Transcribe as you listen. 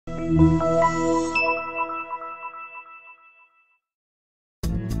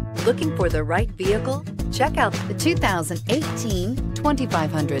Looking for the right vehicle? Check out the 2018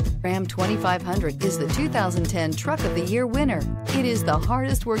 2500. Ram 2500 is the 2010 Truck of the Year winner. It is the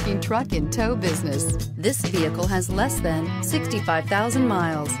hardest working truck in tow business. This vehicle has less than 65,000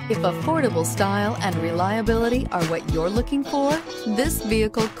 miles. If affordable style and reliability are what you're looking for, this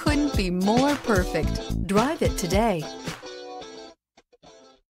vehicle couldn't be more perfect. Drive it today.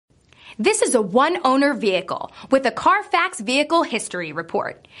 This is a one-owner vehicle with a Carfax Vehicle History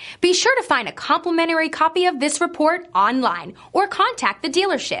Report. Be sure to find a complimentary copy of this report online or contact the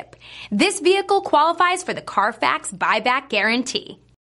dealership. This vehicle qualifies for the Carfax Buyback Guarantee.